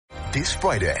This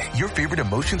Friday, your favorite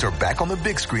emotions are back on the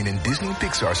big screen in Disney and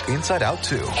Pixar's Inside Out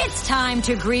 2. It's time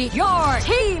to greet your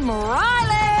Team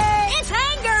Riley. It's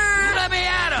anger. Let me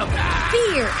at him.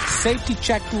 Fear. Safety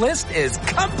checklist is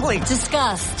complete.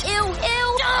 Disgust. Ew,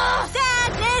 ew.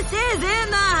 Sadness is in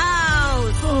the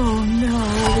house. Oh, no.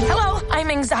 Hello, I'm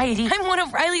anxiety. I'm one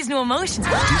of Riley's new emotions.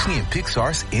 Disney and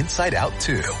Pixar's Inside Out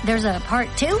 2. There's a part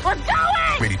 2? We're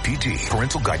going! Rated PG.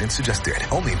 Parental guidance suggested.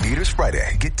 Only in theaters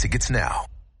Friday. Get tickets now.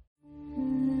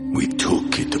 We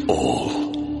took it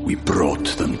all. We brought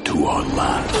them to our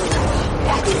land.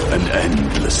 An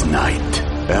endless night,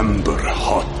 ember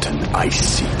hot and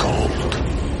icy cold.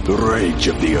 The rage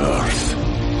of the earth.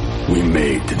 We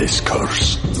made this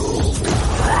curse.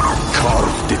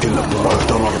 Carved it in the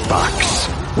blood on our backs.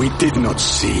 We did not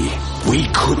see. We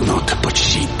could not, but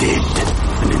she did.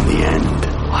 And in the end,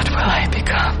 What will I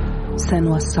become?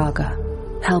 Senua's Saga.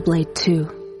 Hellblade 2.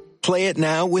 Play it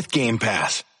now with Game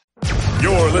Pass.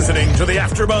 You're listening to the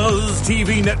AfterBuzz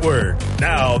TV Network,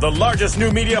 now the largest new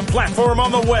media platform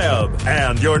on the web,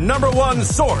 and your number one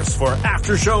source for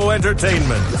after-show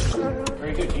entertainment.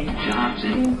 Very good, Keith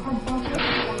Johnson.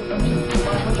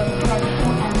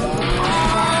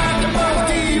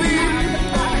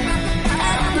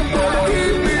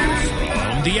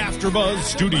 The AfterBuzz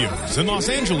Studios in Los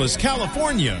Angeles,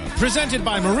 California. Presented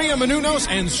by Maria Menounos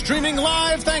and streaming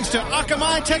live thanks to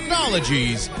Akamai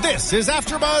Technologies. This is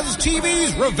AfterBuzz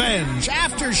TV's Revenge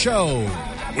After Show.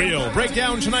 We'll break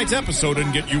down tonight's episode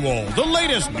and get you all the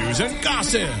latest news and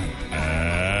gossip.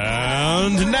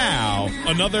 And now,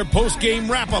 another post-game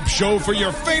wrap-up show for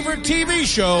your favorite TV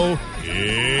show.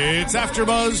 It's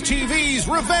AfterBuzz TV's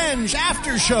Revenge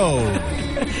After Show.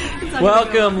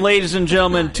 Welcome, ladies and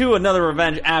gentlemen, to another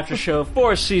Revenge After Show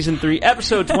for Season 3,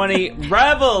 Episode 20,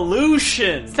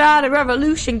 Revolution. Start a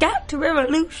revolution, got to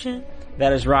revolution.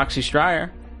 That is Roxy Stryer.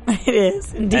 It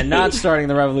is, indeed. And not starting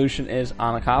the revolution is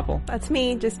Anna Koppel. That's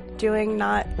me, just doing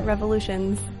not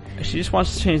revolutions. She just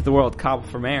wants to change the world. Koppel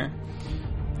for mayor.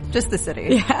 Just the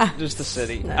city. Yeah. Just the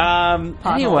city. No.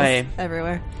 Anyway,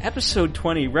 everywhere. Episode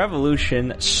 20,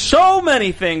 Revolution. So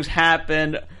many things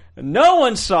happened. No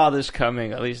one saw this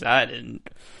coming. At least I didn't.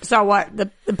 So what?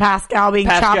 The Pascal being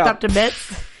chopped up to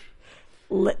bits?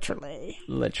 Literally.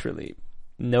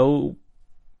 No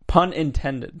pun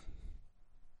intended.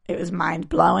 It was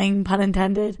mind-blowing, pun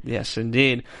intended. Yes,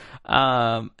 indeed.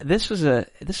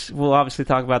 This we'll obviously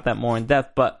talk about that more in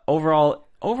depth, but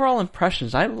overall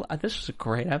impressions, this was a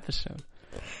great episode.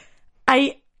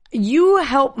 You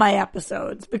help my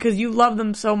episodes because you love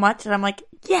them so much, and I'm like,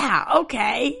 yeah,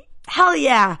 okay, hell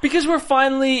yeah. Because we're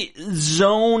finally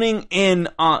zoning in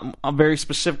on very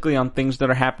specifically on things that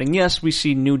are happening. Yes, we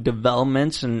see new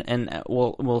developments, and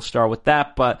we'll start with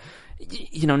that. But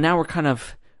now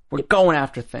we're going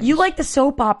after things. You like the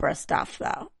soap opera stuff,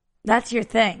 though. That's your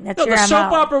thing. That's your the MO.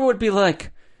 Soap opera would be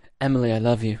like, Emily, I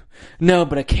love you. No,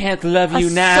 but I can't love you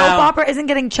now. Soap opera isn't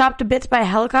getting chopped to bits by a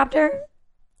helicopter?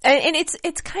 And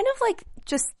it's kind of like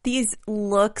just these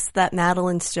looks that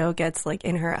Madeline Stowe gets like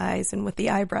in her eyes and with the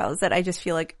eyebrows that I just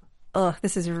feel like, ugh,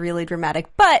 this is really dramatic.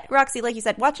 But Roxy, like you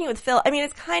said, watching it with Phil, I mean,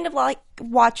 it's kind of like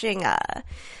watching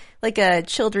like a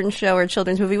children's show or a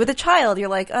children's movie with a child. You're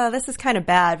like, oh, this is kind of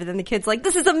bad. But then the kid's like,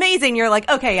 this is amazing. You're like,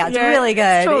 okay, yeah, it's really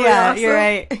good. Totally yeah, awesome. You're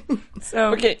right.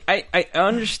 So okay, I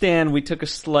understand we took a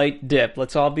slight dip.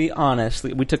 Let's all be honest.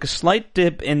 We took a slight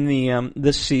dip in the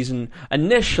this season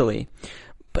initially,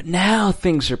 but now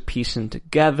things are piecing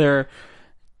together,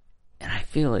 and I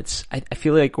feel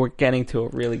like we're getting to a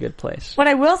really good place. What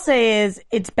I will say is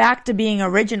it's back to being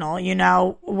original.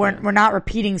 We're not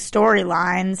repeating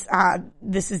storylines.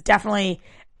 This is definitely.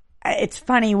 It's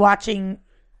funny watching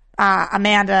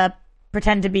Amanda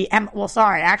pretend to be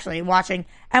watching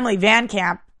Emily Van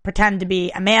Camp pretend to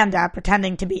be Amanda,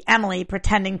 pretending to be Emily,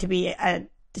 pretending to be a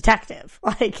detective.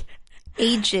 Like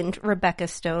Agent Rebecca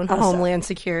Stone, Homeland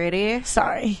Security.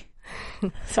 Sorry,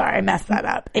 I messed that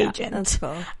up. Agent. That's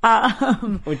cool.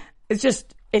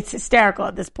 It's hysterical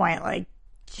at this point. Like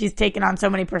she's taken on so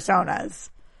many personas.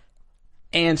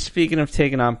 And speaking of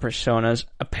taking on personas,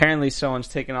 apparently someone's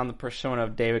taken on the persona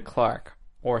of David Clark.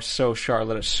 Or so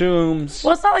Charlotte assumes.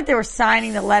 Well, it's not like they were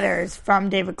signing the letters from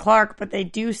David Clark, but they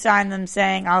do sign them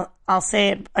saying, I'll say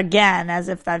it again as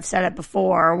if I've said it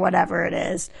before or whatever it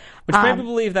is. Which made me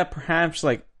believe that perhaps,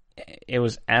 like, it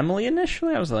was Emily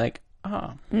initially. I was like,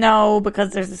 oh. No,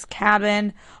 because there's this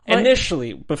cabin.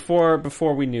 Initially, before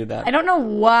we knew that. I don't know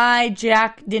why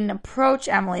Jack didn't approach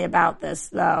Emily about this,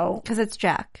 though. Because it's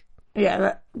Jack.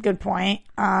 Yeah, good point.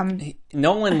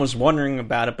 Nolan was wondering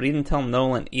about it, but he didn't tell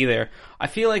Nolan either. I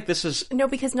feel like this is... No,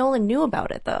 because Nolan knew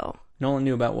about it, though. Nolan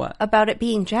knew about what? About it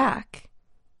being Jack.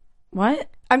 What?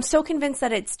 I'm so convinced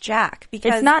that it's Jack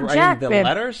because It's not Writing Jack, the babe.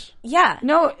 letters? Yeah.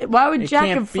 No, why would It Jack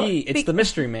can't have... be. It's the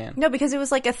mystery man. No, because it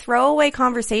was like a throwaway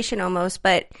conversation almost,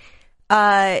 but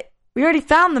we already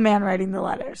found the man writing the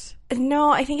letters. no,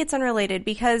 I think it's unrelated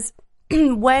because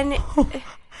when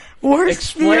Worst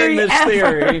Explain theory this ever.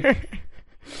 theory.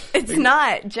 it's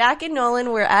not, Jack and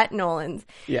Nolan were at Nolan's.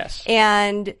 Yes.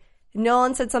 And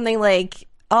Nolan said something like,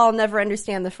 I'll never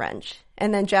understand the French.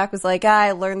 And then Jack was like,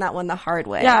 I learned that one the hard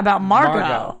way. Yeah, about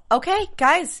Margot. Okay,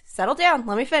 guys, settle down.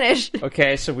 Let me finish.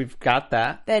 Okay, so we've got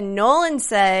that. Then Nolan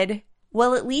said,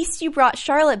 well, at least you brought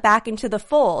Charlotte back into the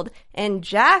fold. And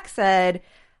Jack said,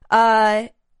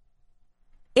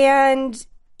 and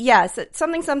yes,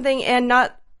 something, and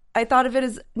not, I thought of it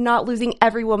as not losing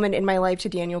every woman in my life to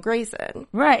Daniel Grayson.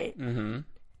 Right. Mm-hmm.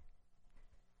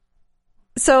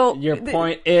 So your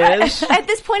point is at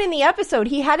this point in the episode,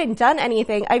 he hadn't done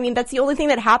anything. I mean, that's the only thing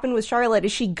that happened with Charlotte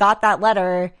is she got that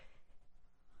letter.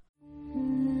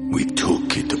 We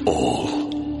took it all.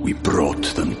 We brought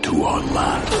them to our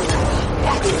land.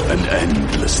 An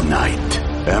endless night,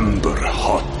 ember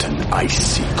hot and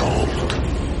icy cold.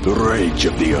 The rage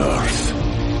of the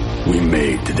earth. We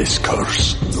made this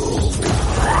curse.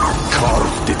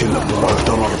 Carved it in the blood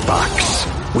on our backs.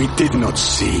 We did not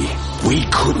see. We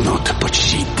could not, but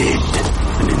she did.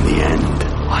 And in the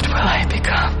end, what will I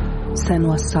become?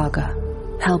 Senua Saga.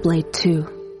 Hellblade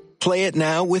 2. Play it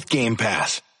now with Game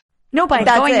Pass. No, by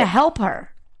That's going it. to help her.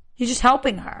 He's just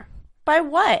helping her. By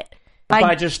what?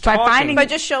 by just talking. finding By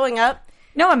just showing up?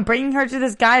 No, I'm bringing her to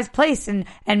this guy's place and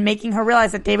making her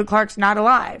realize that David Clark's not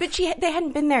alive. But they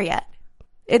hadn't been there yet.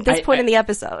 At this point in the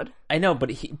episode. I know, but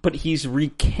he's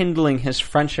rekindling his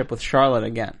friendship with Charlotte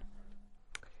again.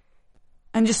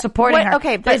 And just supporting her.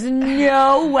 Okay, but there's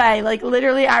no way, like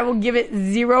literally, I will give it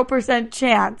 0%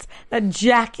 chance that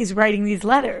Jack is writing these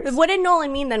letters. what did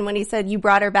Nolan mean then when he said you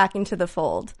brought her back into the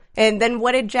fold? And then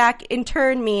what did Jack in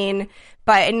turn mean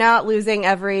by not losing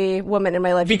every woman in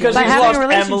my life? Because By he's having lost a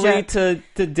relationship. Emily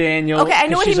to Daniel. Okay, I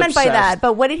know what he she's meant by obsessed. that,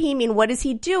 but what did he mean? What is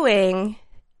he doing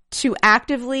to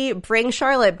actively bring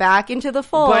Charlotte back into the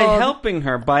fold? By helping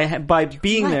her, by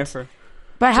being there for...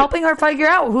 By helping her figure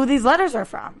out who these letters are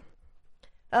from.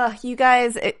 You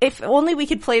guys, if only we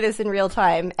could play this in real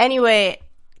time. Anyway...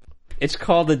 It's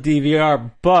called a DVR,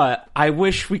 but I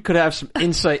wish we could have some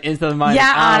insight into the mind of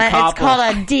Anna, Alan it's called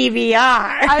a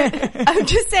DVR. I'm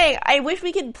just saying, I wish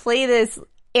we could play this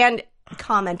and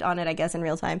comment on it, I guess, in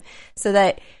real time, so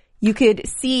that you could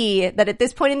see that at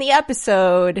this point in the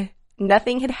episode,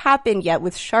 nothing had happened yet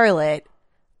with Charlotte,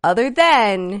 other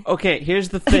than... Okay, here's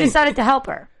the He thing. decided to help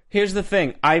her. Here's the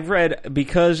thing. I've read,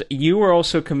 because you were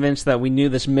also convinced that we knew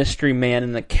this mystery man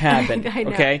in the cabin. I know.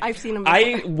 Okay? I've seen him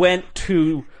I before. went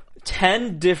to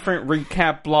 10 different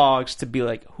recap blogs to be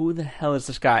like, who the hell is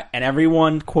this guy? And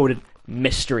everyone quoted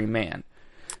mystery man.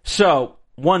 So,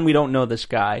 one, we don't know this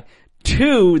guy.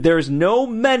 Two, there's no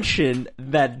mention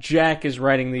that Jack is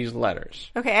writing these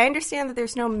letters. Okay, I understand that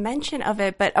there's no mention of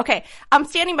it, but okay, I'm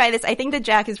standing by this. I think that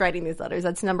Jack is writing these letters.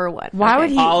 That's number one. Why Okay. would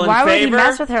he? All in Why would he favor?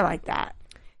 mess with her like that?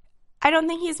 I don't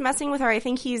think he's messing with her. I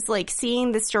think he's like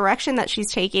seeing this direction that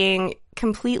she's taking,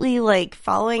 completely like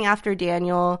following after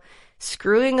Daniel,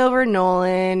 screwing over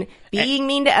Nolan, being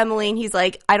mean to Emily, and he's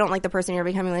like, I don't like the person you're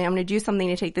becoming. Like, I'm going to do something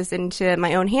to take this into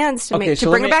my own hands to Okay, so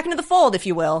bring let her back into the fold, if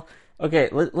you will. Okay,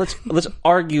 let's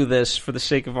argue this for the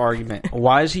sake of argument.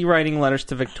 Why is he writing letters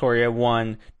to Victoria?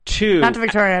 One, two. Not to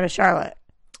Victoria, to Charlotte.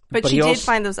 But But she he did also-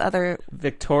 find those other...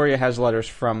 Victoria has letters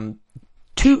from...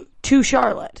 To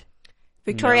Charlotte.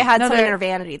 Victoria had No, some in they're- her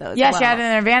vanity, though. as Yeah, well. she had it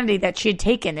in her vanity that she had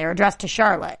taken. They were addressed to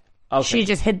Charlotte. Okay. She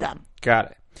just hid them.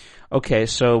 Got it. Okay,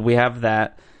 so we have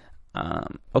that.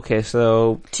 Okay,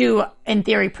 so To, in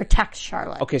theory, protect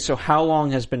Charlotte. okay, so how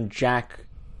long has been Jack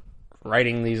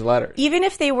writing these letters? Even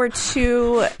if they were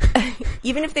to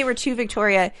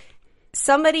Victoria,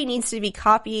 somebody needs to be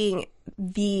copying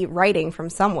the writing from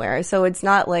somewhere. So it's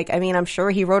not like, I mean, I'm sure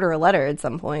he wrote her a letter at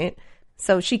some point.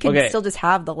 So she can Okay. still just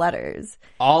have the letters.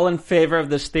 All in favor of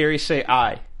this theory, say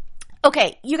aye.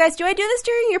 Okay, you guys, do I do this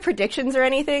during your predictions or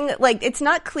anything? Like, it's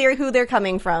not clear who they're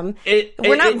coming from.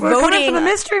 We're not We're coming voting. for the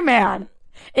mystery man.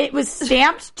 It was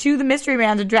stamped to the mystery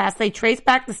man's address. They traced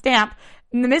back the stamp,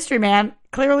 and the mystery man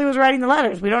clearly was writing the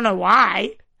letters. We don't know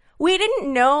why. We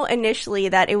didn't know initially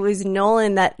that it was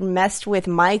Nolan that messed with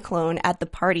my clone at the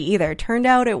party either. Turned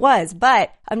out it was,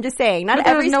 but I'm just saying, not But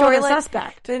there every was no other storyline.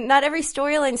 suspect. Not every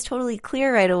storyline's totally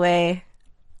clear right away.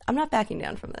 I'm not backing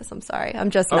down from this. I'm sorry. I'm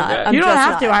just not. Okay. I'm You don't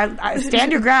just have not. to. I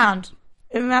stand your ground.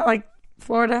 Isn't that like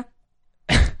Florida?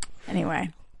 Anyway.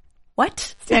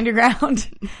 What? Stand your ground?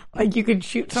 Like you could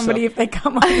shoot somebody if they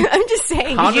come on. I'm just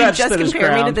saying, did you just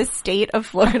compare me to the state of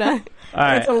Florida?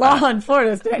 Right. It's a law in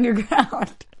Florida, stand your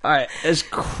ground. All right, as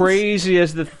crazy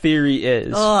as the theory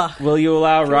is, will you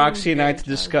allow Roxy and I to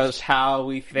discuss how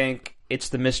we think it's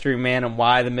the Mystery Man and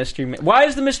why the Mystery Man... Why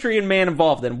is the Mystery Man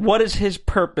involved in? What is his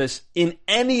purpose in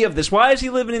any of this? Why is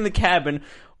he living in the cabin?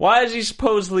 Why is he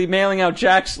supposedly mailing out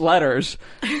Jack's letters?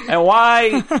 And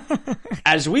why,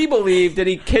 as we believe, did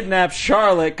he kidnap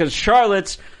Charlotte? Because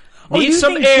Charlotte's needs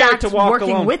some air Jack's to walk working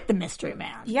alone. with the Mystery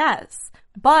Man? Yes.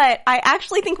 But I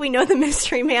actually think we know the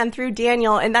Mystery Man through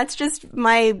Daniel, and that's just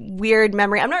my weird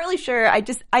memory. I'm not really sure. I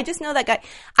just know that guy.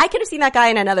 I could have seen that guy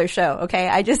in another show, okay?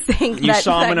 I just think you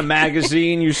saw him in a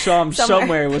magazine. You saw him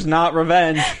somewhere. It was not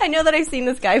Revenge. I know that I've seen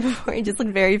this guy before. He just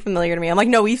looked very familiar to me. I'm like,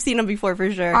 no, we've seen him before for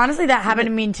sure. Honestly, that happened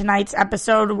to me in tonight's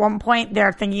episode. At one point,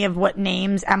 they're thinking of what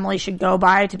names Emily should go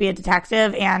by to be a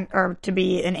detective or to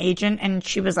be an agent, and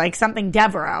she was like something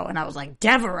Devereaux, and I was like,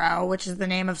 Devereaux, which is the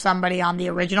name of somebody on the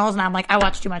originals, and I'm like, I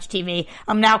watch too much TV.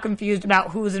 I'm now confused about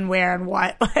who's and where and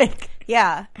what. Like,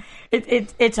 yeah,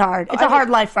 it's hard. It's a hard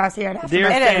life for us here. Dear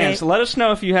fans, let us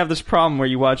know if you have this problem where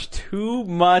you watch too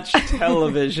much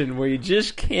television, where you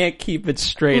just can't keep it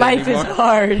straight. Life anymore. is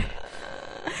hard.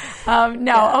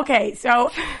 Okay.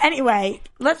 So anyway,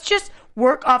 let's just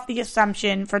work off the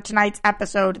assumption for tonight's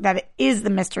episode that it is the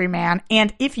Mystery Man.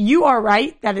 And if you are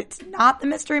right that it's not the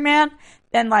Mystery Man,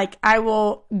 then like I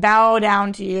will bow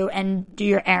down to you and do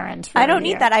your errands for I don't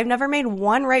you. need that. I've never made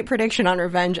one right prediction on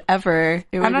Revenge ever.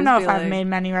 I don't know if I've made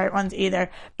many right ones either.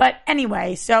 But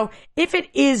anyway, so if it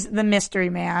is the Mystery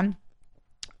Man,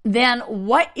 then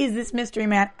what is this Mystery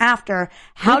Man after?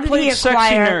 How did he acquire...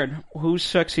 Sexy Nerd? Who's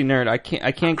Sexy Nerd? I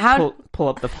can't pull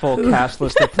up the full cast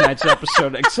list of tonight's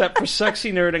episode except for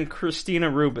Sexy Nerd and Christina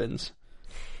Rubens.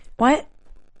 What?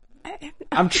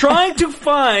 I'm trying to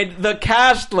find the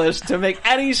cast list to make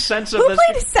any sense of Who this.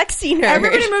 Who played Sexy Nerd?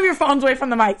 Everybody move your phones away from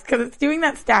the mics because it's doing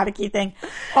that staticky thing.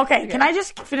 Okay, can I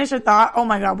just finish a thought? Oh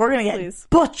my god, we're going to get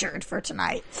butchered for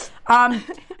tonight.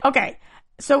 Okay,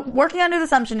 so working under the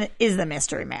assumption it is the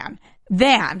Mystery Man.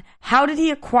 Then, how did he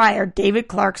acquire David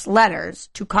Clark's letters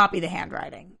to copy the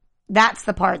handwriting? That's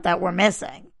the part that we're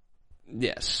missing.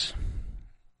 Yes.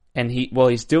 And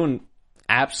he's doing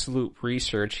absolute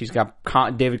research. He's got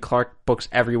David Clark books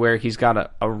everywhere. He's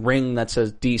got a ring that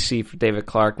says DC for David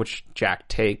Clark, which Jack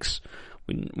takes.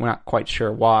 We're not quite sure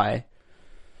why.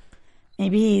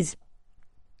 Maybe he's...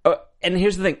 and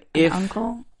here's the thing.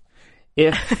 Uncle?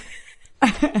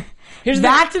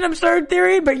 That's an absurd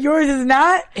theory, but yours is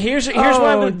not? Here's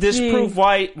why I'm going to disprove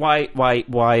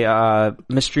why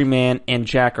Mystery Man and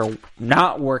Jack are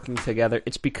not working together.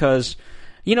 It's because...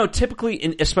 You know,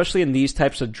 typically, especially in these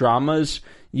types of dramas,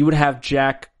 you would have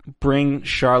Jack bring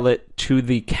Charlotte to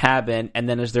the cabin, and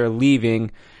then as they're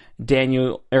leaving,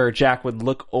 Jack would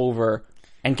look over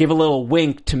and give a little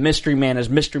wink to Mystery Man as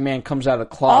Mystery Man comes out of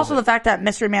the closet. Also, the fact that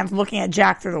Mystery Man's looking at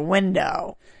Jack through the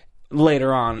window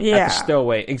later on at the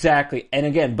stowaway, exactly. And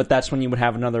again, but that's when you would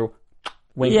have another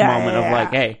wink moment of like,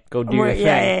 "Hey, go do your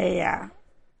thing."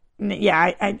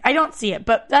 Yeah, I don't see it,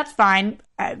 but that's fine.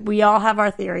 We all have our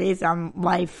theories on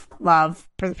life, love,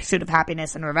 pursuit of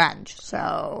happiness, and revenge.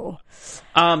 So,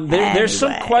 there's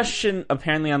some question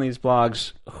apparently on these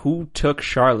blogs who took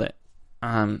Charlotte.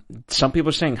 Some people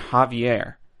are saying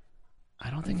Javier.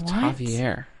 I don't think it's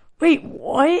Javier. Wait,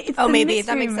 what? It's maybe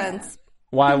that makes sense.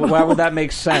 Why would that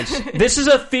make sense? This is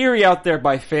a theory out there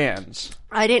by fans.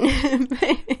 I didn't.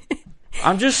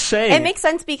 I'm just saying. It makes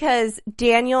sense because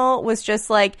Daniel was just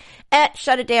like,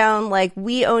 shut it down. Like,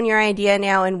 we own your idea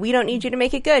now and we don't need you to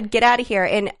make it good. Get out of here.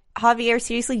 And Javier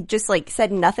seriously just like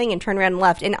said nothing and turned around and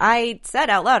left. And I said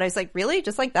out loud, I was like, really?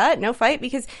 Just like that? No fight?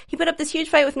 Because he put up this huge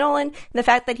fight with Nolan. And the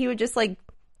fact that he would just like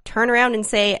turn around and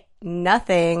say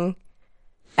nothing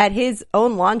at his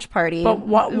own launch party. But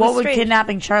what would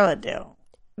kidnapping Charlotte do?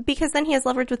 Because then he has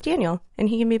leverage with Daniel and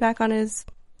he can be back on his...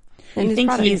 You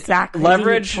think he's that crazy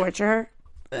leverage? Torture?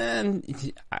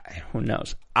 Who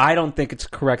knows? I don't think it's a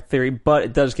correct theory, but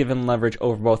it does give him leverage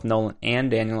over both Nolan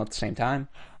and Daniel at the same time.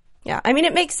 Yeah, I mean,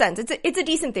 it makes sense. It's a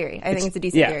decent theory. I think it's a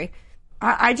decent theory.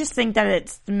 I just think that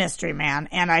it's the Mystery Man,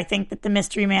 and I think that the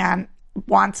Mystery Man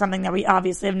wants something that we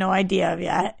obviously have no idea of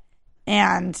yet,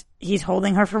 and he's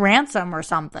holding her for ransom or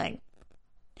something.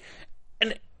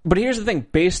 But here's the thing,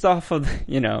 based off of,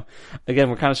 again,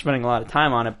 we're kind of spending a lot of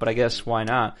time on it, but I guess why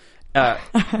not?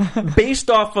 Based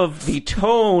off of the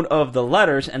tone of the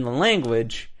letters and the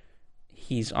language,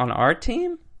 he's on our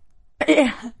team?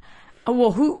 Yeah.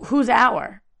 Well, who's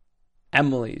our?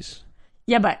 Emily's.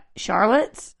 Yeah, but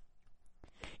Charlotte's?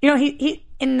 He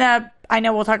I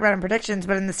know we'll talk about it in predictions,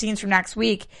 but in the scenes from next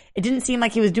week, it didn't seem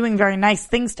like he was doing very nice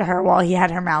things to her while he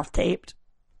had her mouth taped.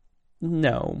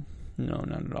 No, not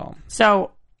at all.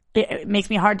 So it makes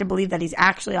me hard to believe that he's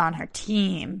actually on her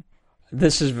team.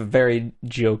 This is very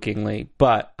jokingly,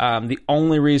 but the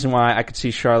only reason why I could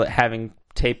see Charlotte having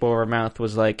tape over her mouth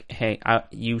was like, hey,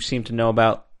 you seem to know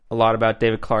a lot about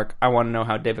David Clark. I want to know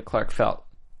how David Clark felt.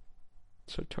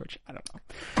 So, Torch, I don't know.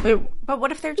 Wait, but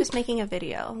what if they're just making a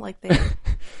video? Like they...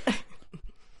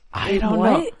 I don't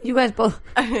know. You guys both...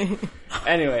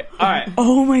 Anyway, all right.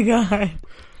 Oh, my God.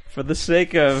 For the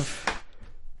sake of...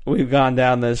 We've gone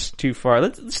down this too far.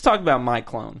 Let's talk about My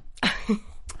Clone.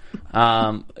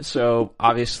 So,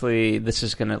 obviously, this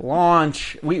is going to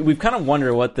launch. We've kind of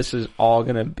wondered what this is all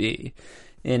going to be.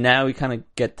 And now we kind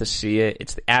of get to see it.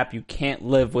 It's the app you can't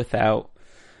live without.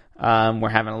 We're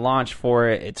having a launch for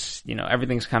it. It's,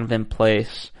 everything's kind of in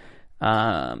place.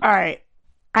 All right.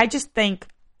 I just think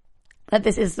that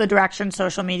this is the direction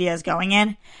social media is going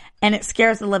in, and it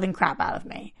scares the living crap out of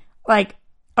me. Like,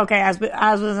 okay, as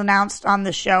was announced on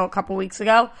the show a couple weeks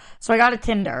ago, so I got a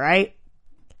Tinder, right?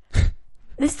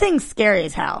 This thing's scary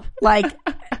as hell. Like,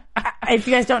 if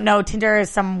you guys don't know, Tinder is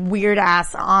some weird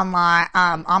ass online,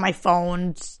 on my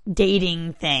phone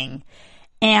dating thing.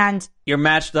 And you're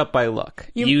matched up by look.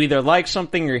 You either like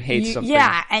something or hate something.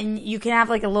 Yeah, and you can have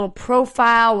like a little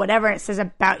profile, whatever it says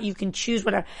about, you can choose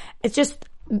whatever. It's just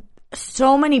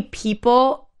so many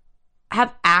people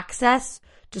have access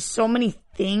to so many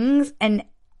things, and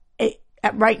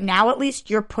right now at least,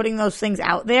 you're putting those things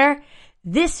out there.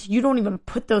 This, you don't even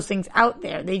put those things out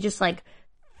there. They just like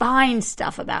find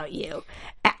stuff about you.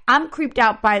 I'm creeped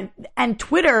out by, and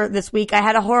Twitter this week, I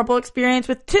had a horrible experience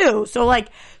with too. So like,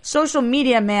 social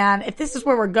media, man, if this is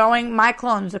where we're going, My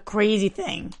Clone's a crazy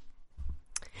thing.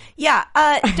 Yeah,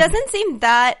 it doesn't seem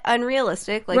that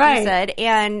unrealistic, like you said.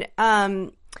 And,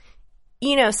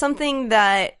 something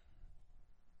that,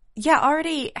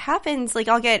 already happens. Like,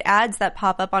 I'll get ads that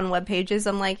pop up on web pages.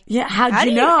 I'm like, how do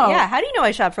you know? Yeah, how do you know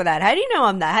I shop for that? How do you know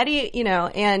I'm that? How do you,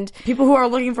 and people who are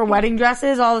looking for wedding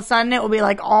dresses, all of a sudden it will be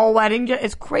like all wedding dresses.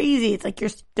 It's crazy. It's like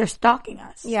they're stalking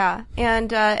us. Yeah.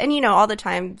 And all the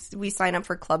time we sign up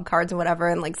for club cards and whatever,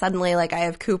 and like suddenly like I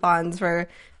have coupons for,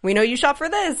 we know you shop for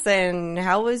this, and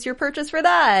how was your purchase for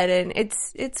that? And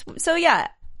it's so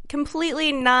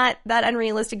completely not that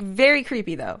unrealistic. Very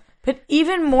creepy though. But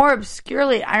even more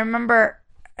obscurely, I remember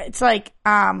it's like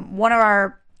one of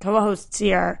our co-hosts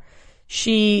here,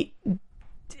 she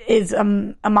is a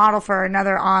model for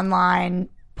another online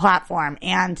platform,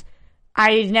 and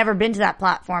I'd never been to that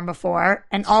platform before.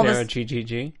 And Sarah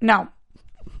GGG? No.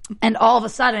 And all of a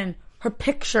sudden, her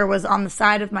picture was on the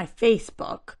side of my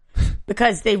Facebook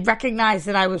because they recognized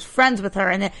that I was friends with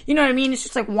her. And then, you know what I mean? It's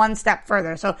just like one step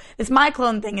further. So this My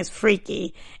Clone thing is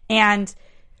freaky. And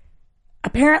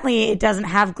apparently it doesn't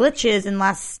have glitches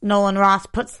unless Nolan Ross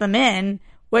puts them in,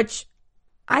 which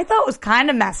I thought was kind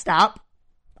of messed up.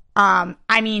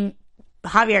 I mean,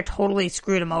 Javier totally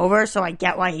screwed him over, so I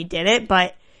get why he did it,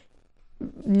 but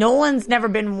Nolan's never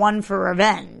been one for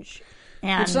revenge.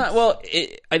 And it's not,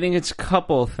 I think it's a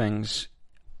couple of things.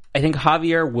 I think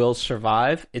Javier will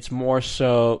survive. It's more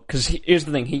so, because here's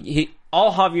the thing, he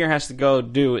all Javier has to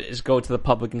do is go to the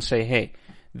public and say, hey,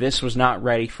 this was not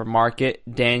ready for market.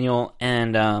 Daniel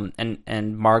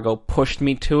and Margot pushed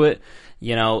me to it,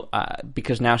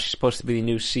 because now she's supposed to be the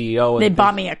new CEO. They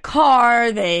bought me a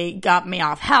car. They got me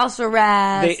off house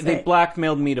arrest. They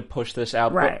blackmailed me to push this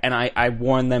out, and I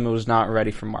warned them it was not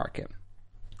ready for market.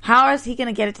 How is he going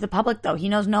to get it to the public, though? He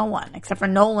knows no one except for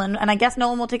Nolan, and I guess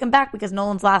Nolan will take him back because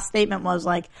Nolan's last statement was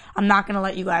like, I'm not going to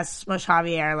let you guys smush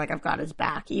Javier, like I've got his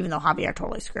back, even though Javier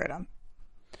totally screwed him.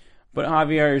 But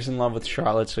Javier is in love with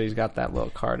Charlotte, so he's got that little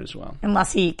card as well.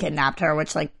 Unless he kidnapped her,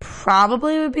 which, like,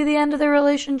 probably would be the end of their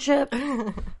relationship.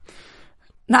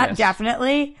 Not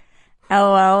definitely.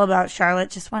 LOL about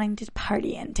Charlotte just wanting to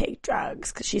party and take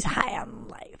drugs because she's high on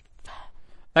life.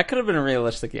 That could have been a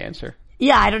realistic answer.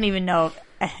 Yeah, I don't even know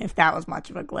if that was much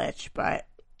of a glitch, but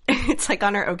it's like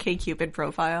on her OkCupid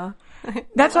profile.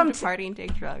 That's what I'm party and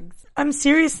take drugs. I'm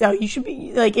serious though. You should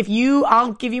be like,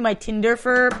 I'll give you my Tinder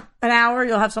for an hour.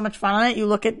 You'll have so much fun on it. You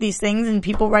look at these things and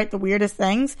people write the weirdest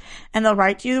things, and they'll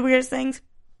write to you the weirdest things,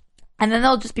 and then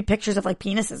they'll just be pictures of like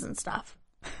penises and stuff.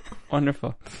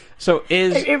 Wonderful. So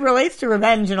it relates to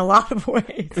revenge in a lot of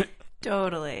ways.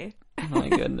 Totally. Oh my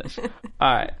goodness. All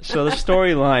right. So the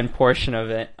storyline portion of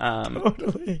it.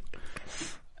 Totally.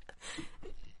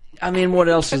 I mean, what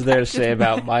else is there to say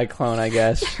about My Clone, I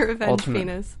guess? Revenge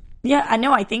penis. Yeah, I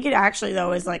know. I think it actually,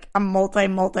 though, is like a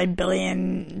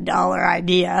multi-billion-dollar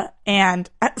idea. And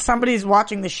somebody's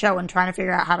watching the show and trying to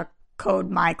figure out how to code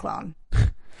My Clone.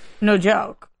 No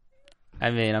joke.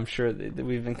 I mean, I'm sure that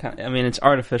we've been it's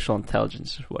artificial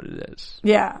intelligence is what it is.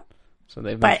 Yeah. So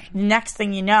they've. But next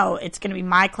thing you know, it's going to be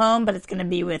my clone, but it's going to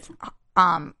be with,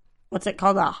 what's it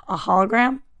called? A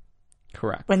hologram?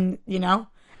 Correct. And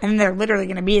they're literally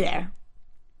going to be there.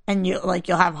 And you'll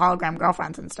have hologram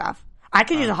girlfriends and stuff. I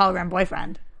could use a hologram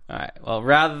boyfriend. All right. Well,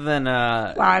 rather than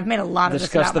wow, I've made a lot of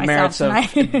discuss this the merits of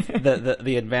tonight.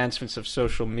 the advancements of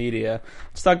social media,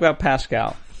 let's talk about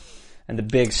Pascal and the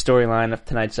big storyline of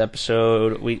tonight's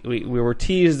episode. We were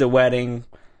teased a wedding.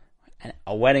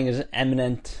 A wedding is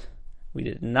imminent. We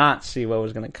did not see what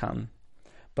was going to come,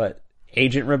 but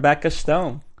Agent Rebecca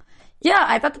Stone. Yeah,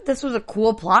 I thought that this was a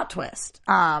cool plot twist.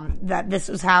 That this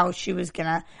was how she was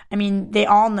gonna. I mean, they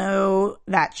all know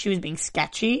that she was being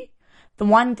sketchy. The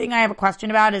one thing I have a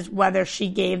question about is whether she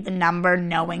gave the number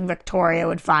knowing Victoria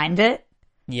would find it.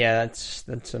 Yeah,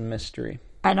 that's a mystery.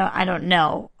 I don't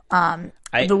know.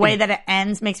 The way that it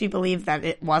ends makes me believe that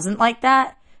it wasn't like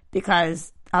that,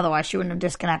 because otherwise she wouldn't have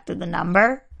disconnected the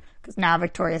number. Because now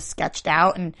Victoria's sketched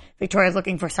out, and Victoria's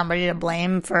looking for somebody to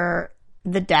blame for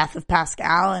the death of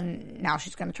Pascal, and now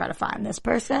she's going to try to find this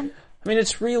person. I mean,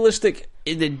 it's realistic.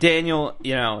 Daniel,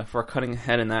 if we're cutting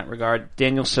ahead in that regard,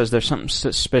 Daniel says there's something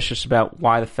suspicious about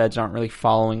why the feds aren't really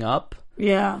following up.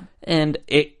 Yeah. And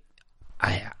it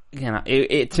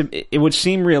would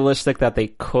seem realistic that they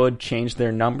could change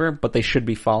their number, but they should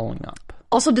be following up.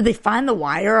 Also, did they find the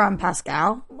wire on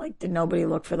Pascal? Did nobody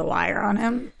look for the wire on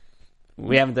him?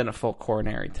 We haven't done a full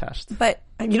coronary test. But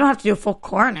you don't have to do a full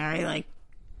coronary,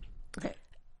 Okay.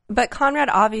 But Conrad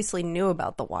obviously knew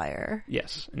about the wire.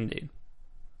 Yes, indeed.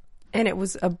 And it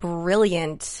was a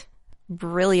brilliant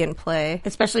play.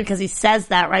 Especially because he says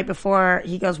that right before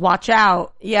he goes, watch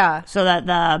out. Yeah. So that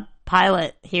the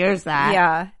pilot hears that.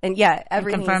 Yeah. And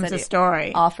everything confirms the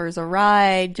story. Offers a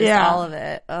ride, all of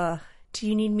it. Do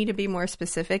you need me to be more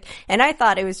specific? And I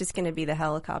thought it was just going to be the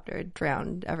helicopter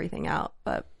drowned everything out,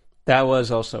 but that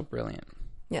was also brilliant.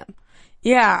 Yeah.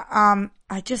 Yeah.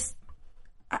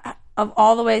 Of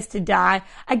all the ways to die,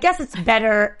 I guess it's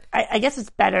better. I guess it's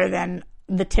better than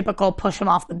the typical push him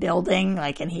off the building,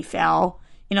 and he fell.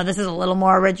 This is a little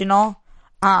more original.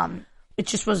 It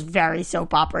just was very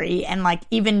soap opera-y, and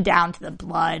even down to the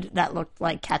blood that looked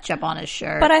like ketchup on his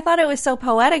shirt. But I thought it was so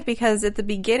poetic because at the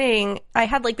beginning, I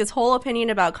had this whole opinion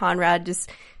about Conrad just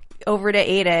over to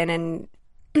Aiden, and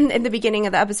in the beginning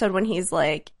of the episode when he's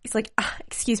like,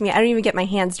 excuse me, I don't even get my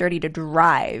hands dirty to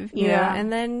drive, you know?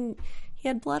 And then he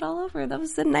had blood all over. That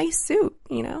was a nice suit,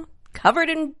 covered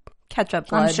in ketchup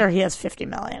blood. I'm sure he has 50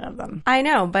 million of them. I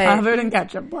know, but covered in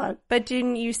ketchup blood. But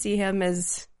didn't you see him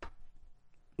as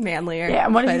manlier? Yeah.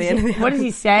 What does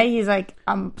he say? He's like,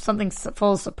 something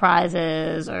full of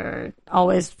surprises, or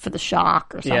always for the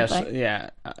shock, or something. Yes,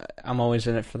 yeah. I'm always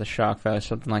in it for the shock value,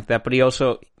 something like that. But he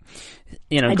also,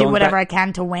 I do whatever I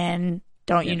can to win.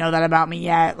 Don't you know that about me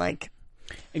yet?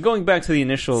 And going back to the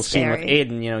initial scene with Scary.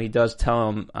 Aiden, he does tell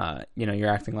him, you're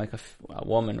acting like a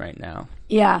woman right now.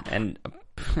 Yeah. And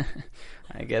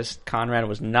I guess Conrad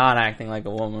was not acting like a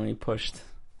woman when he pushed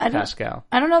Pascal.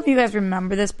 I don't know if you guys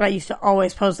remember this, but I used to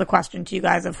always pose the question to you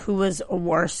guys of who was a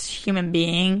worse human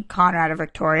being, Conrad or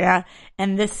Victoria.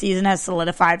 And this season has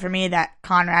solidified for me that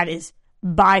Conrad is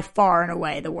by far and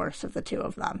away the worst of the two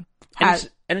of them. And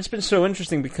it's been so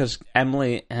interesting because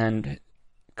Emily and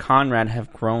Conrad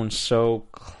have grown so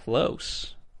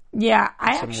close. Yeah,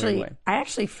 I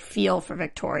actually feel for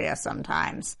Victoria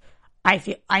sometimes.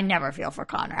 I never feel for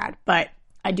Conrad, but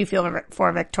I do feel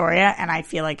for Victoria, and I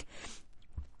feel like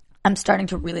I'm starting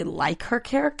to really like her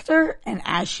character, and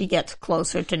as she gets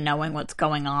closer to knowing what's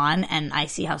going on, and I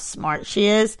see how smart she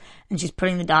is, and she's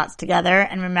putting the dots together,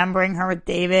 and remembering her with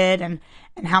David, and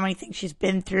how many things she's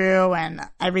been through, and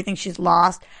everything she's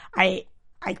lost, I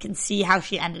can see how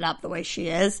she ended up the way she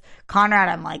is. Conrad,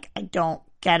 I'm like, I don't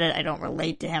get it. I don't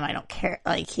relate to him. I don't care.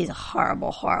 He's a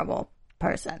horrible, horrible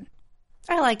person.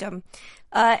 I like him.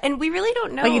 And we really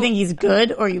don't know. Oh, you think he's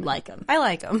good or you like him? I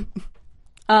like him.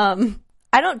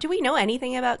 Do we know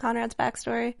anything about Conrad's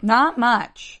backstory? Not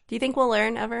much. Do you think we'll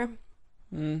learn ever?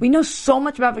 We know so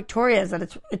much about Victoria's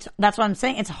that it's that's what I'm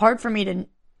saying. It's hard for me to,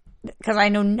 because I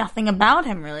know nothing about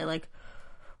him really.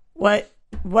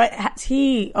 What has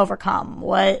he overcome?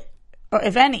 What, or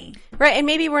if any? Right, and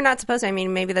maybe we're not supposed to.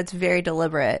 Maybe that's very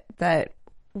deliberate, that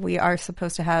we are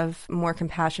supposed to have more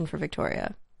compassion for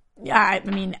Victoria. Yeah,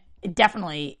 it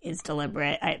definitely is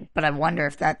deliberate, but I wonder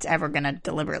if that's ever going to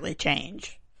deliberately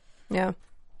change. Yeah.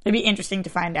 It'd be interesting to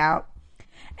find out.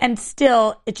 And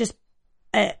still, it just,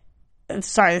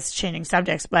 sorry, this is changing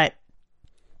subjects, but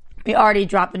we already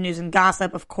dropped the news and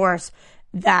gossip, of course,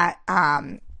 that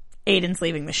Aiden's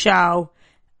leaving the show.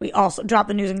 we also dropped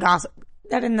the news and gossip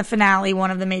that in the finale,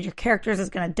 one of the major characters is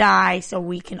going to die, so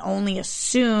we can only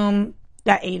assume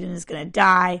that Aiden is going to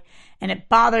die. And it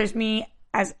bothers me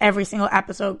as every single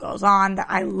episode goes on that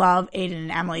I love Aiden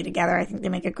and Emily together. I think they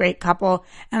make a great couple,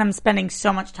 and I'm spending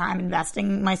so much time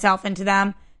investing myself into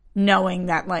them, knowing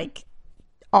that, like,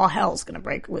 all hell's going to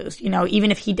break loose. You know,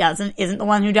 even if he isn't the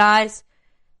one who dies,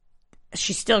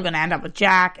 she's still going to end up with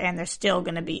Jack, and they're still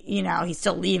going to be, you know, he's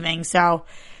still leaving. So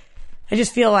I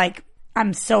just feel like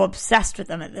I'm so obsessed with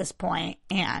them at this point.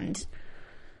 And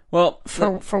well,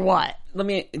 for what? Let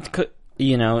me,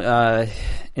 you know,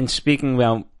 in speaking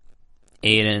about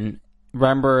Aiden,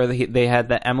 remember they had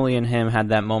that, Emily and him had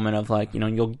that moment of like, you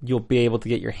know, you'll be able to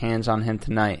get your hands on him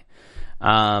tonight.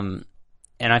 And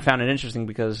I found it interesting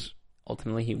because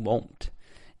ultimately he won't.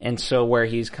 And so where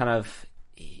he's kind of,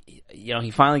 you know,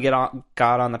 he finally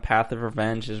got on the path of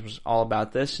revenge. It was all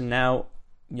about this. And now,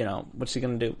 you know, what's he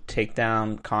going to do? Take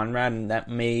down Conrad? And that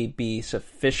may be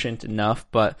sufficient enough,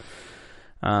 but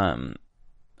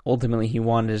ultimately he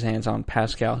wanted his hands on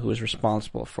Pascal, who was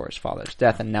responsible for his father's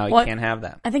death, and now he can't have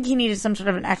that. I think he needed some sort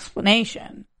of an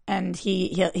explanation, and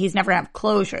he's never have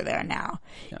closure there now.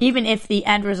 Yeah. Even if the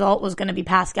end result was going to be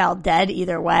Pascal dead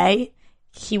either way,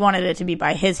 he wanted it to be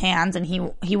by his hands, and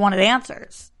he wanted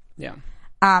answers. Yeah.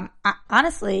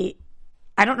 Honestly,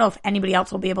 I don't know if anybody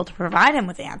else will be able to provide him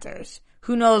with answers.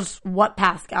 Who knows what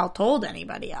Pascal told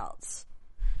anybody else?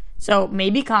 So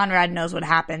maybe Conrad knows what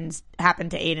happened to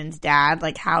Aiden's dad,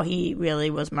 like how he really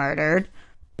was murdered,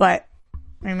 but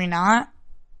maybe not.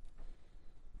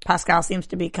 Pascal seems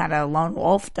to be kind of a lone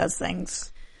wolf, does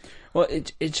things. Well,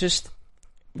 it just,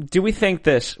 do we think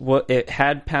this? Well,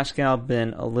 had Pascal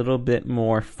been a little bit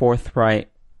more forthright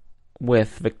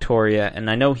with Victoria, and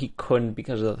I know he couldn't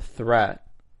because of the threat,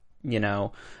 you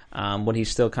know, would he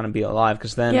still kind of be alive?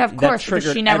 Because then, yeah, of course,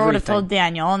 because she never would have everything. told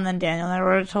Daniel, and then Daniel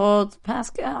never would have told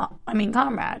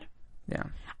Conrad. Yeah.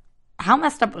 How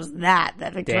messed up was that?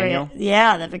 That Victoria, Daniel?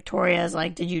 Yeah, that Victoria is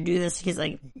like, "Did you do this?" He's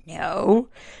like, "No."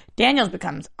 Daniel's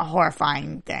becomes a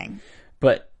horrifying thing.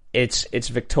 But it's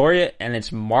Victoria and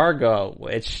it's Margot,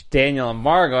 which Daniel and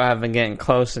Margot have been getting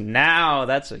close, and now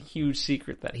that's a huge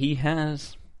secret that he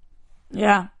has.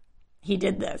 Yeah, he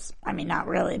did this. I mean, not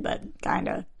really, but kind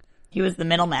of. He was the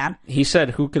middleman. He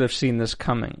said, "Who could have seen this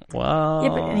coming?" Well, yeah,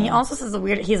 but and he also says the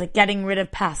weird. He's like, getting rid of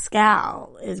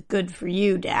Pascal is good for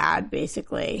you, Dad.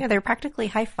 Basically, yeah, they're practically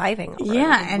high-fiving.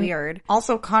 Yeah, and weird.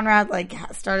 Also, Conrad like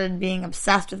started being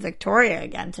obsessed with Victoria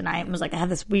again tonight, and was like, "I have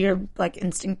this weird like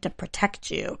instinct to protect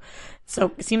you."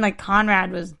 So it seemed like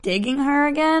Conrad was digging her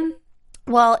again.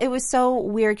 Well, it was so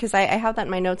weird because I have that in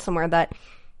my notes somewhere that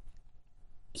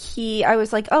I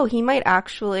was like, oh, he might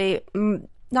actually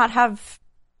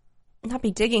not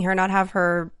be digging her, not have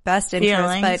her best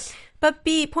interest, but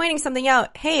be pointing something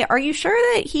out. Hey, are you sure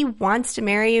that he wants to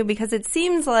marry you? Because it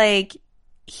seems like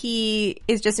he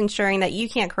is just ensuring that you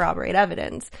can't corroborate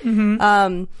evidence.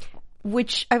 Mm-hmm.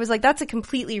 Which I was like, that's a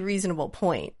completely reasonable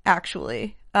point,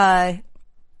 actually. But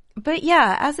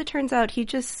yeah, as it turns out, he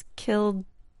just killed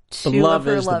two of her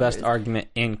lovers. Love is the best argument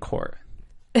in court.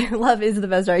 Love is the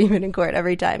best argument in court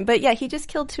every time. But yeah, he just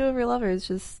killed two of her lovers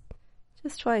just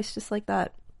twice, just like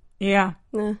that. Yeah.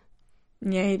 Yeah,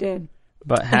 he did.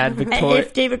 But had Victoria...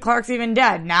 if David Clark's even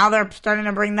dead, now they're starting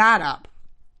to bring that up.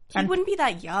 He wouldn't be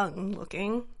that young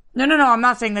looking. No, I'm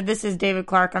not saying that this is David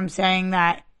Clark. I'm saying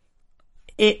that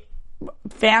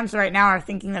fans right now are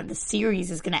thinking that the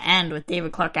series is going to end with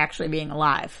David Clark actually being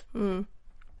alive. Mm.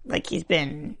 Like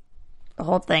the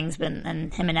whole thing's been,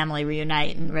 and him and Emily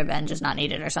reunite and revenge is not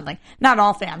needed or something. Not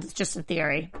all fans, it's just a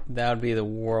theory. That would be the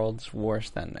world's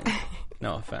worst ending.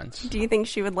 No offense. Do you think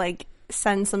she would like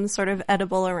send some sort of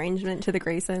edible arrangement to the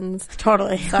Graysons?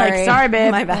 Totally. Sorry,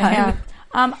 babe. My bad.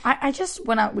 Yeah. I just,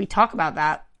 when we talk about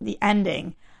that, the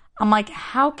ending, I'm like,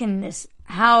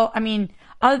 I mean,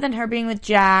 other than her being with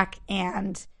Jack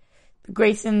and the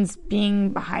Graysons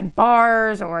being behind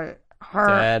bars or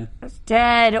her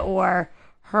dead or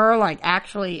her like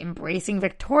actually embracing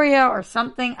Victoria or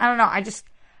something, I don't know.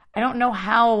 I don't know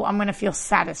how I'm going to feel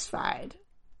satisfied.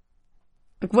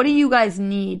 Like, what do you guys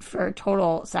need for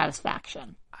total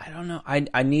satisfaction? I don't know.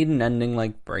 I need an ending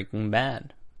like Breaking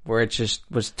Bad, where it just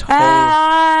was totally...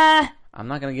 I'm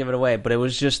not going to give it away, but it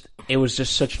was just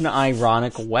such an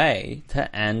ironic way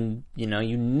to end.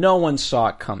 No one saw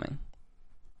it coming.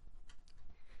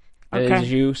 Okay. Did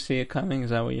you see it coming? Is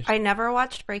that what you said? I never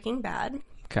watched Breaking Bad.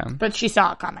 Okay. But she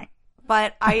saw it coming.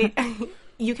 But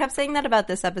you kept saying that about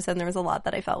this episode, and there was a lot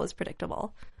that I felt was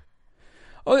predictable.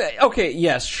 Okay,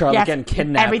 yes, Charlotte getting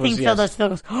kidnapped. Everything Phil goes,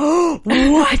 oh,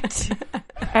 what?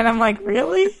 And I'm like,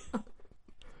 really?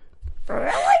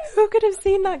 Really? Who could could have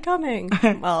seen that coming?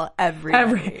 Well,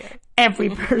 every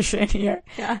person here.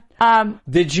 Yeah.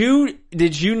 Did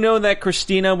you know that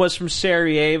Christina was from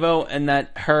Sarajevo and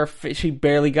that she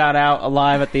barely got out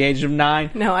alive at the age of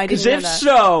 9? No, I didn't Because know if that.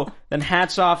 so, then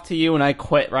hats off to you and I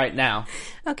quit right now.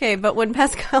 Okay, but when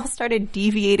Pascal started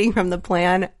deviating from the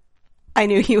plan, I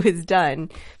knew he was done.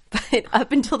 But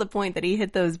up until the point that he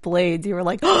hit those blades, you were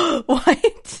like, oh,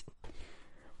 what?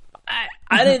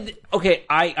 I didn't. Okay,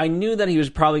 I knew that he was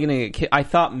probably going to get killed. I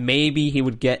thought maybe he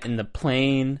would get in the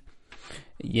plane,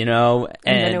 and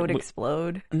then it would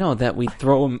explode. No, that we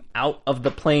throw him out of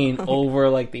the plane over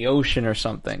like the ocean or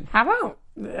something. How about,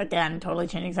 again, totally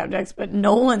changing subjects, but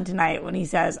Nolan tonight when he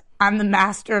says, I'm the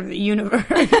master of the universe.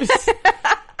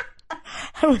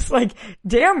 I was like,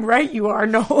 damn right you are,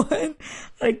 Nolan.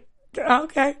 Like,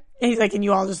 okay. And he's like, and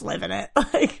you all just live in it.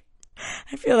 Like,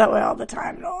 I feel that way all the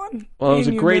time, Nolan. Well, it was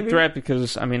a great threat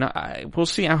because, we'll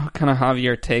see how kind of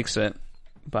Javier takes it,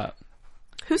 but...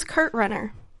 Who's Kurt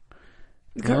Renner?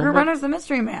 Kurt Renner's the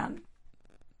mystery man.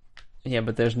 Yeah,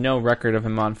 but there's no record of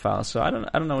him on file, so I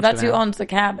don't know what's That's gonna who happen. owns the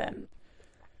cabin.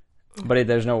 But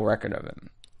there's no record of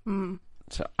him.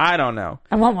 So I don't know.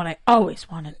 I want what I always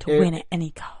wanted to win at any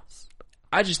cost.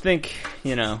 I just think,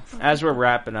 as we're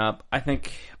wrapping up, I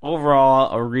think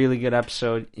overall a really good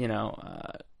episode.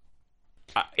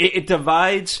 It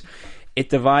divides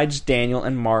Daniel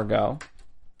and Margot.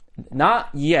 Not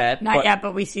yet,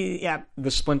 but we see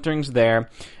the splintering's there.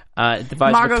 It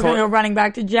divides Margot's gonna go running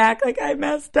back to Jack like I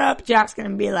messed up. Jack's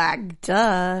gonna be like,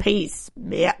 duh, peace,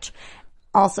 bitch.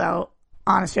 Also,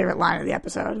 Anna's favorite line of the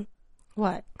episode.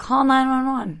 What? Call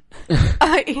 911.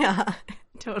 Yeah.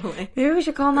 Totally. Maybe we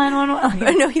should call 911.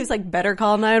 I know he was like, better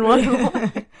call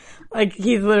 911. Like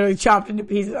he's literally chopped into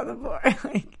pieces on the floor.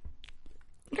 Like,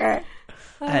 okay.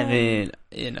 I mean,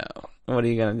 what are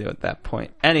you gonna do at that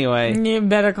point? Anyway, you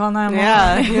better call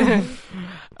 911. Yeah.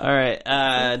 All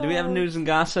right. Do we have news and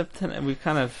gossip tonight? We've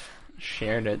kind of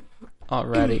shared it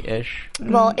already-ish.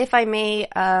 Well, if I may,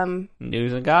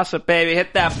 news and gossip, baby.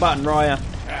 Hit that button, Roya.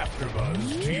 AfterBuzz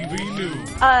TV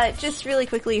News. Just really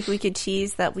quickly, if we could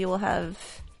tease that we will have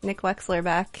Nick Wexler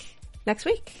back next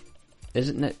week. Is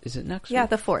it next week? Yeah,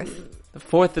 the 4th. The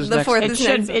 4th is next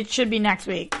week. It should be next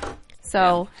week.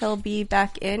 So he'll be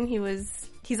back in.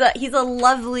 He's a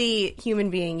lovely human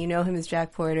being. You know him as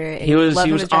Jack Porter. And he was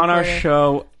on our Porter.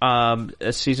 show,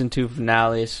 a season 2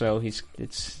 finale. So he's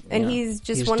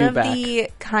just one of the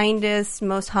kindest,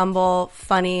 most humble,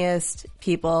 funniest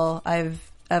people I've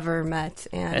ever met.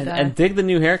 And dig the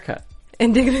new haircut.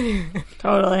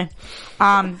 Totally.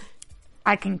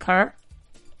 I concur.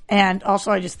 And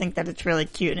also I just think that it's really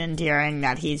cute and endearing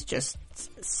that he's just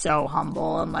so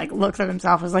humble and like looks at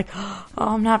himself as like, oh,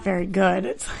 I'm not very good.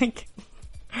 It's like,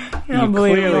 you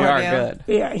clearly are good.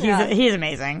 Yeah, he's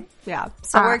amazing. Yeah.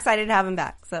 So we're excited to have him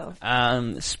back. So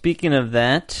speaking of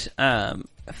that,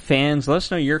 fans, let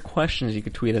us know your questions. You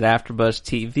could tweet at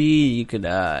AfterBuzzTV. You could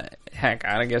I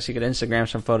guess you could Instagram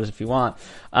some photos if you want.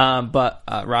 But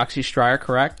Roxy Stryer,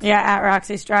 correct? Yeah, at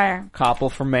Roxy Stryer.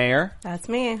 Koppel for mayor. That's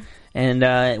me.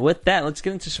 And with that, let's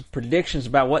get into some predictions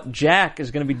about what Jack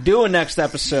is going to be doing next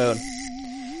episode.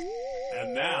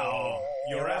 And now,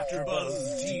 your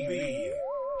AfterBuzz TV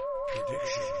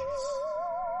predictions.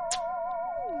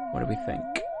 What do we think?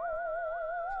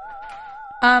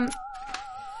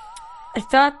 I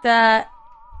thought that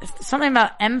something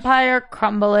about Empire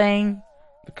crumbling.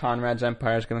 Conrad's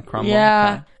Empire is going to crumble.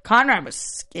 Yeah. Okay. Conrad was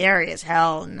scary as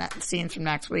hell in that scene from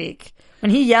next week. When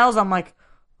he yells, I'm like,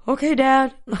 okay,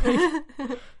 Dad.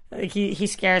 Like he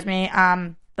scares me.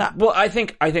 Well, I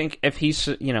think if he's,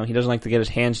 he doesn't like to get his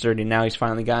hands dirty. Now he's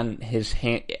finally gotten his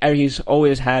hand. He's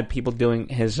always had people doing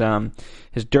his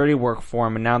dirty work for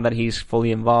him, and now that he's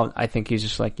fully involved, I think he's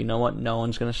just like, you know what? No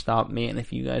one's gonna stop me. And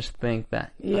if you guys think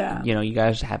that, you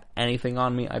guys have anything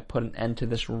on me, I put an end to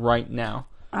this right now.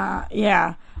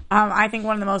 Yeah. I think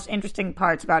one of the most interesting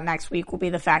parts about next week will be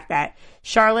the fact that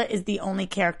Charlotte is the only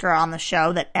character on the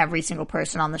show that every single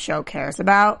person on the show cares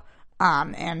about.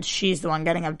 And she's the one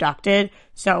getting abducted.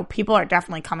 So people are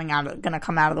definitely going to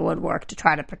come out of the woodwork to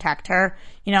try to protect her.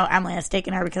 Emily has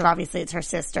taken her because obviously it's her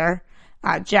sister.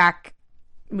 Jack,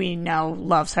 we know,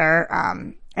 loves her.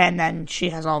 And then she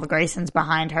has all the Graysons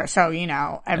behind her. So, and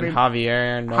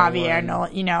Javier,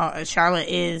 Nolan, Charlotte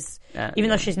is, even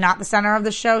though she's not the center of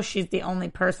the show, she's the only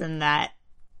person that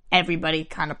everybody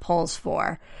kind of pulls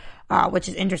for, which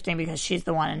is interesting because she's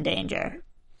the one in danger.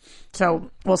 So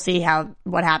we'll see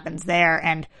what happens there.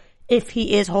 And if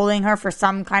he is holding her for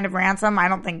some kind of ransom, I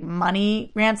don't think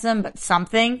money ransom, but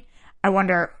something, I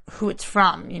wonder who it's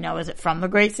from. Is it from the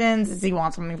Graysons? Does he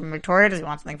want something from Victoria? Does he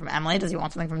want something from Emily? Does he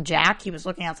want something from Jack? He was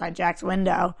looking outside Jack's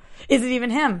window. Is it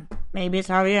even him? Maybe it's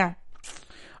Javier.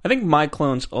 I think My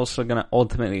Clone's also going to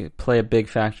ultimately play a big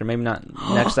factor. Maybe not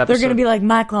next episode. They're going to be like,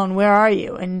 My Clone, where are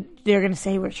you? And they're going to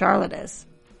say where Charlotte is.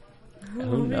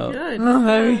 Who knows?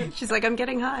 Good. She's like, I'm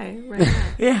getting high right now.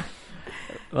 Yeah.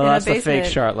 Well, that's the fake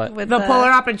Charlotte. They'll pull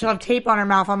her up and she'll have tape on her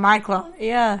mouth on My Clone.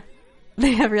 Yeah.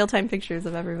 They have real-time pictures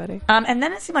of everybody. And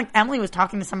then it seemed like Emily was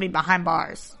talking to somebody behind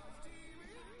bars.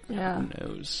 Yeah. Who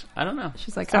knows? I don't know.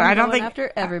 She's like, so I don't think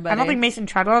after everybody. I don't think Mason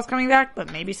Treadwell is coming back,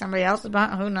 but maybe somebody else is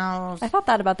behind. Who knows? I thought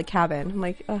that about the cabin. I'm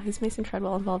like, oh, is Mason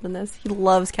Treadwell involved in this? He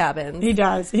loves cabins. He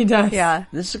does. Yeah.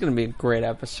 This is going to be a great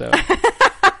episode.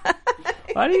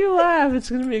 Why do you laugh? It's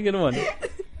going to be a good one.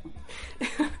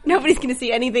 Nobody's going to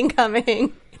see anything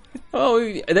coming. Oh,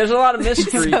 there's a lot of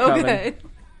mystery coming. Good.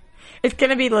 It's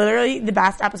going to be literally the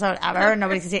best episode ever.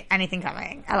 Nobody's going to see anything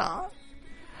coming at all.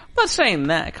 I'm not saying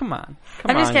that. Come on.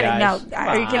 I'm just kidding. Guys. No.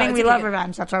 Are you kidding? We love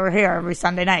revenge. That's why we're here every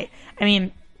Sunday night. I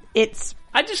mean,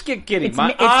 I just get giddy. It's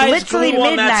eyes literally glue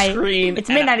on midnight. That screen. It's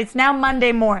midnight. It's now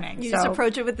Monday morning. You just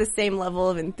approach it with the same level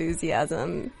of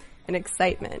enthusiasm and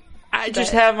excitement. I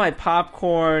just have my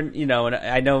popcorn, and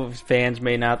I know fans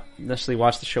may not necessarily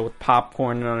watch the show with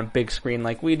popcorn and on a big screen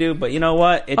like we do, but you know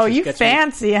what? You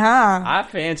fancy, huh? I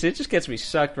fancy. It just gets me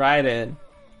sucked right in.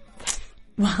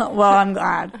 Well, I'm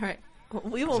glad. All right. Well,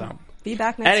 we will be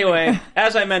back next week. Anyway,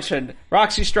 as I mentioned,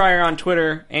 Roxy Stryer on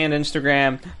Twitter and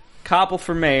Instagram. Koppel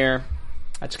for mayor.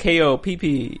 That's Kopppfor?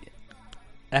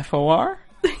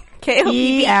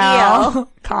 Koppel.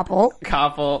 Koppel.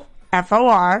 Koppel.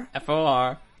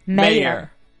 FOR.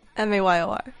 Mayor.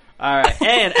 MAYOR. All right.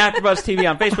 And AfterBuzz TV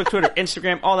on Facebook, Twitter,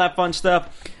 Instagram, all that fun stuff.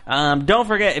 Don't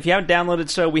forget, if you haven't downloaded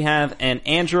so, we have an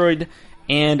Android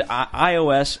and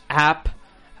iOS app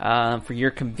for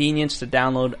your convenience to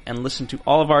download and listen to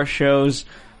all of our shows.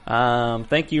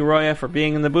 Thank you, Roya, for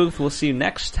being in the booth. We'll see you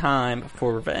next time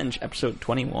for Revenge, episode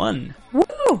 21.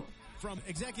 Woo! From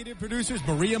executive producers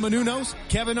Maria Menounos,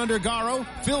 Kevin Undergaro,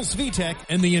 Phil Svitek,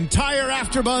 and the entire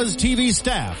AfterBuzz TV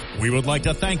staff, we would like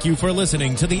to thank you for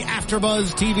listening to the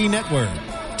AfterBuzz TV network.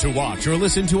 To watch or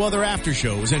listen to other after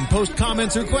shows and post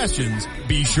comments or questions,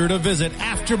 be sure to visit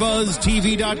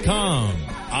AfterBuzzTV.com.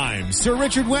 I'm Sir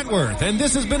Richard Wentworth, and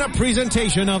this has been a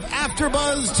presentation of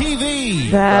AfterBuzz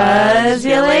TV. Buzz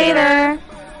you later.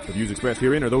 The views expressed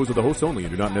herein are those of the hosts only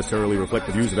and do not necessarily reflect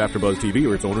the views of AfterBuzz TV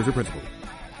or its owners or principals.